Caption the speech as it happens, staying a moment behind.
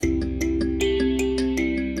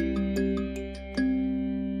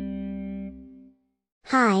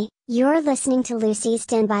You're listening to Lucy's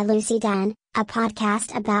Den by Lucy Dan, a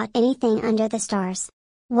podcast about anything under the stars.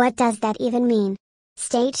 What does that even mean?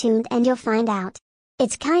 Stay tuned and you'll find out.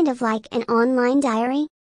 It's kind of like an online diary.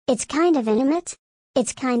 It's kind of intimate.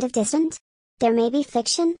 It's kind of distant. There may be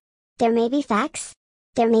fiction. There may be facts.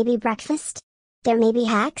 There may be breakfast. There may be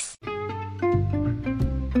hacks.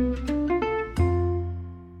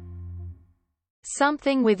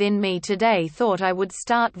 Something within me today thought I would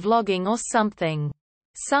start vlogging or something.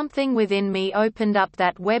 Something within me opened up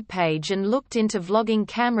that web page and looked into vlogging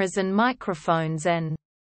cameras and microphones and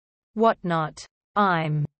whatnot.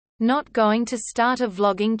 I'm not going to start a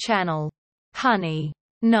vlogging channel. Honey.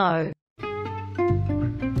 No.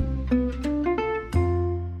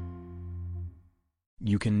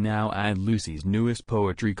 You can now add Lucy's newest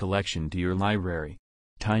poetry collection to your library.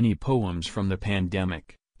 Tiny Poems from the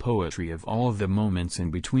Pandemic. Poetry of all of the moments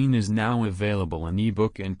in between is now available in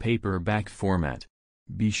ebook and paperback format.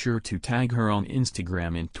 Be sure to tag her on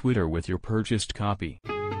Instagram and Twitter with your purchased copy.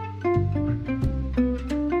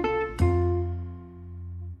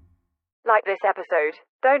 Like this episode,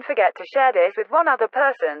 don't forget to share this with one other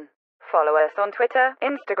person. Follow us on Twitter,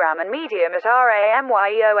 Instagram and Medium at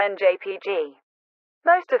RAMYEONJPG.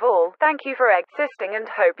 Most of all, thank you for existing and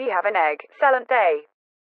hope you have an excellent day.